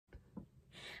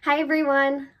Hi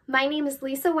everyone, my name is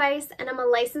Lisa Weiss and I'm a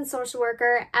licensed social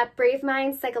worker at Brave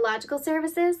Minds Psychological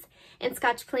Services in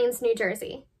Scotch Plains, New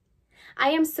Jersey. I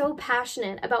am so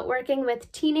passionate about working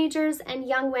with teenagers and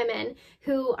young women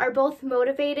who are both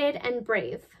motivated and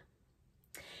brave.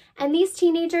 And these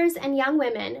teenagers and young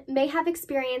women may have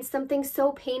experienced something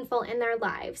so painful in their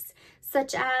lives,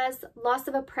 such as loss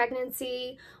of a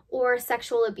pregnancy or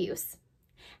sexual abuse.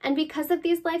 And because of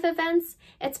these life events,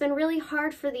 it's been really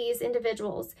hard for these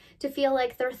individuals to feel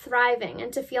like they're thriving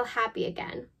and to feel happy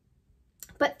again.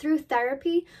 But through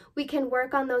therapy, we can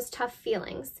work on those tough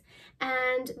feelings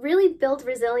and really build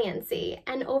resiliency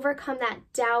and overcome that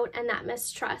doubt and that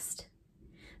mistrust.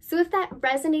 So if that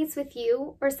resonates with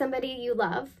you or somebody you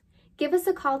love, give us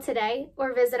a call today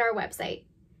or visit our website.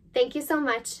 Thank you so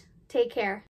much. Take care.